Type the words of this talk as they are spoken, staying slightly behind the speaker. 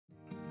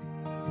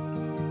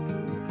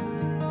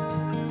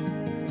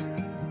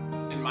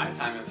my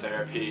time in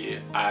therapy,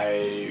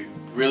 I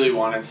really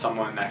wanted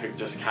someone that could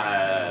just kind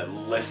of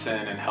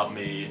listen and help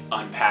me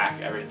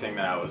unpack everything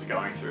that I was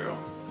going through.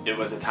 It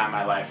was a time in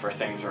my life where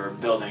things were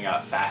building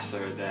up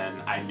faster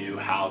than I knew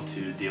how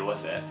to deal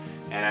with it.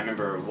 And I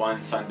remember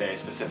one Sunday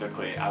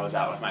specifically, I was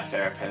out with my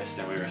therapist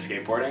and we were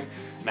skateboarding,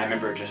 and I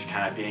remember just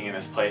kind of being in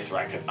this place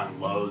where I could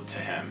unload to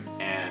him,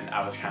 and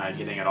I was kind of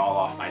getting it all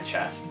off my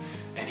chest.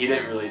 And he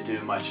didn't really do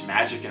much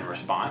magic in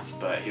response,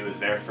 but he was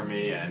there for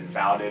me and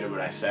validated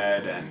what I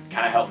said and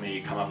kind of helped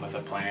me come up with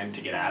a plan to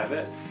get out of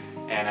it.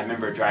 And I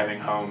remember driving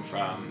home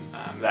from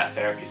that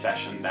therapy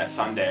session that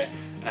Sunday,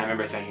 and I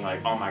remember thinking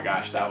like, oh my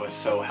gosh, that was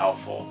so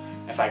helpful.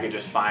 If I could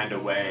just find a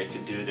way to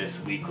do this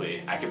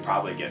weekly, I could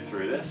probably get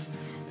through this.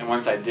 And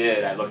once I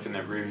did, I looked in the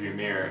rearview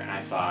mirror and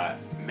I thought,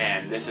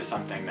 man, this is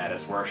something that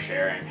is worth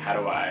sharing. How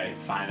do I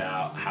find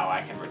out how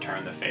I can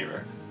return the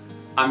favor?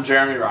 I'm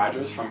Jeremy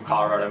Rogers from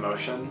Colorado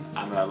Motion.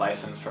 I'm a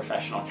licensed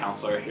professional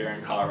counselor here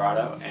in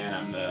Colorado, and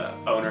I'm the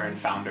owner and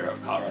founder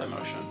of Colorado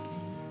Motion.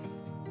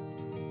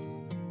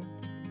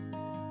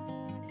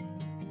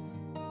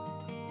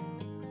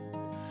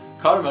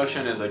 Colorado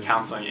Motion is a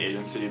counseling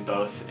agency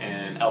both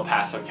in El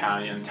Paso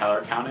County and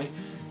Teller County,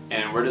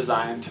 and we're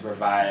designed to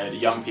provide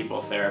young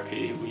people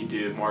therapy. We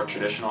do more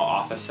traditional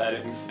office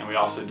settings, and we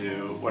also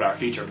do what our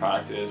feature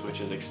product is,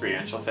 which is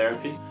experiential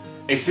therapy.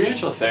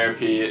 Experiential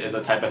therapy is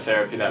a type of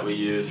therapy that we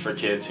use for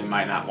kids who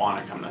might not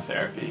want to come to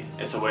therapy.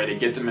 It's a way to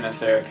get them into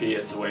therapy,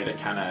 it's a way to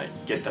kind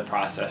of get the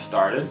process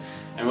started.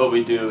 And what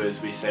we do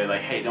is we say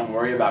like, hey, don't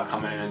worry about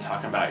coming in and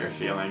talking about your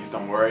feelings,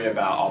 don't worry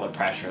about all the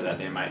pressure that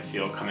they might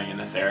feel coming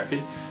into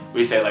therapy.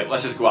 We say like,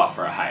 let's just go out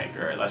for a hike,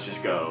 or let's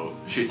just go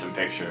shoot some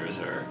pictures,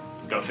 or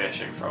go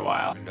fishing for a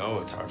while. I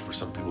know it's hard for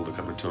some people to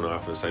come into an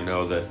office. I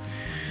know that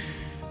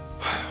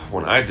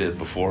when I did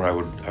before, I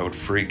would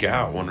freak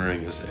out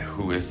wondering,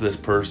 who is this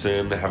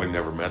person, having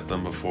never met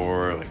them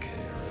before, like,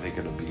 are they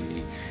going to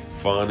be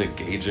fun,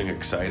 engaging,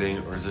 exciting,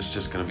 or is this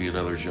just going to be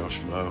another Joe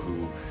Schmo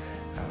who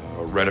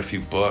read a few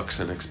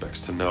books and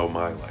expects to know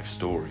my life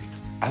story?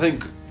 I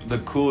think the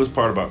coolest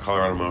part about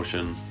Colorado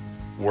Motion,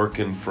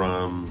 working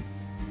from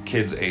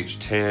kids age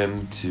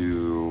 10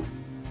 to,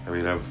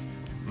 I've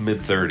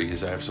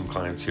mid-30s. I have some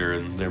clients here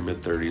in their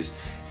mid-30s,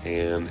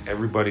 and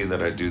everybody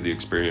that I do the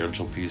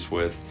experiential piece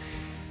with,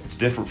 it's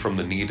different from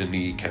the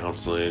knee-to-knee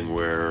counseling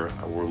where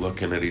we're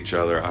looking at each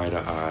other eye to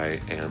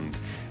eye and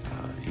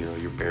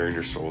you're bearing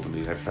your soul to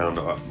me. I found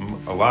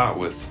a lot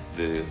with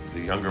the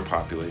younger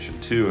population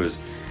too is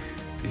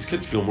these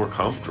kids feel more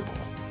comfortable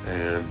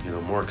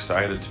and more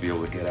excited to be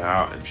able to get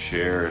out and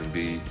share and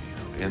be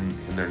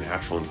in their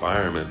natural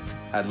environment.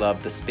 I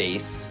love the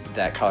space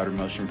that Colorado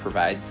Motion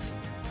provides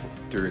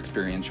through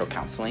experiential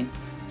counseling.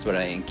 It's what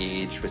I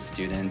engage with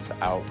students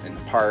out in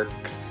the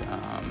parks,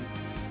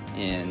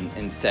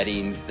 in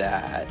settings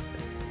that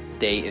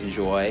they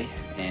enjoy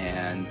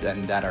and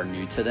that are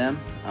new to them.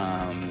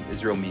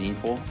 Is real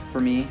meaningful for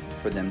me,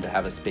 for them to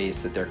have a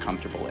space that they're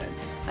comfortable in.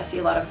 I see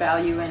a lot of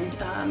value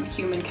in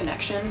human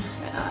connection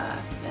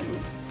and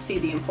see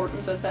the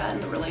importance of that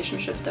and the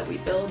relationships that we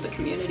build, the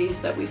communities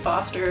that we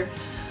foster.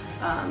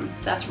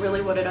 That's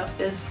really what it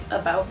is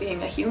about,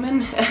 being a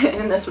human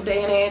in this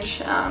day and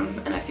age,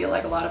 and I feel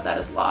like a lot of that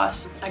is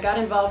lost. I got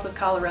involved with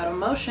Colorado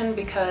Motion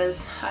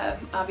because I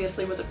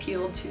obviously was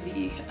appealed to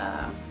the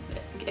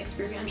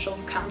experiential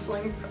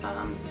counseling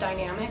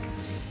dynamic.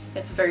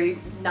 It's very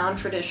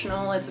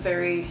non-traditional, it's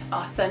very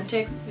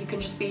authentic. You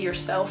can just be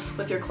yourself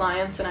with your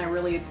clients, and I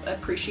really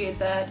appreciate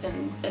that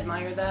and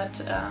admire that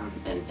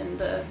in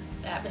the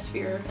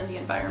atmosphere and the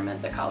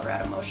environment that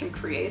Colorado Motion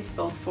creates,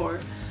 both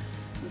for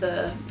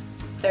the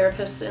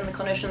therapists and the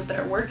clinicians that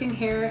are working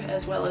here,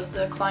 as well as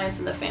the clients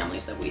and the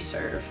families that we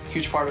serve. A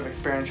huge part of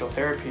experiential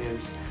therapy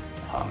is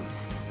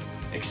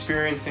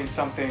experiencing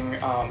something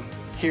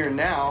here and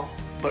now,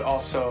 but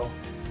also,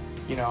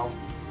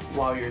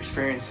 while you're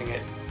experiencing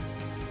it,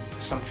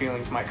 some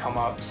feelings might come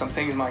up, some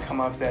things might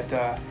come up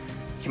that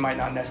you might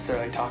not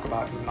necessarily talk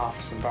about in an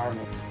office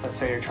environment. Let's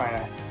say you're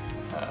trying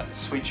to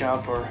sweet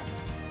jump or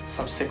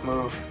some sick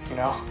move,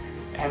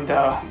 and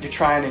you're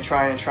trying and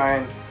trying and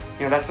trying.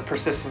 That's the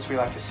persistence we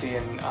like to see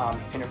in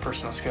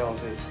interpersonal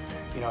skills, is,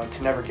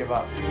 to never give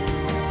up.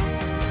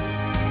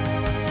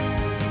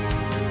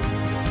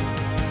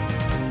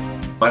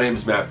 My name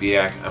is Matt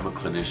Biak. I'm a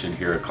clinician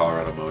here at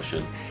Colorado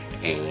Motion,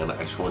 and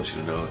I just want you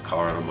to know that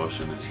Colorado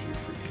Motion is here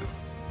for you.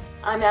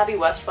 I'm Abby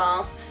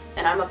Westfall,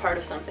 and I'm a part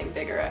of something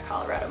bigger at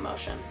Colorado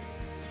Motion.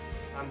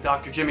 I'm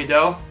Dr. Jimmy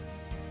Doe.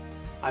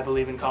 I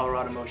believe in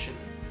Colorado Motion.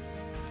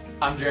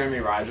 I'm Jeremy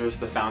Rogers,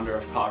 the founder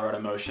of Colorado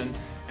Motion,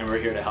 and we're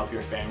here to help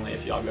your family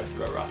if y'all go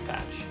through a rough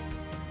patch.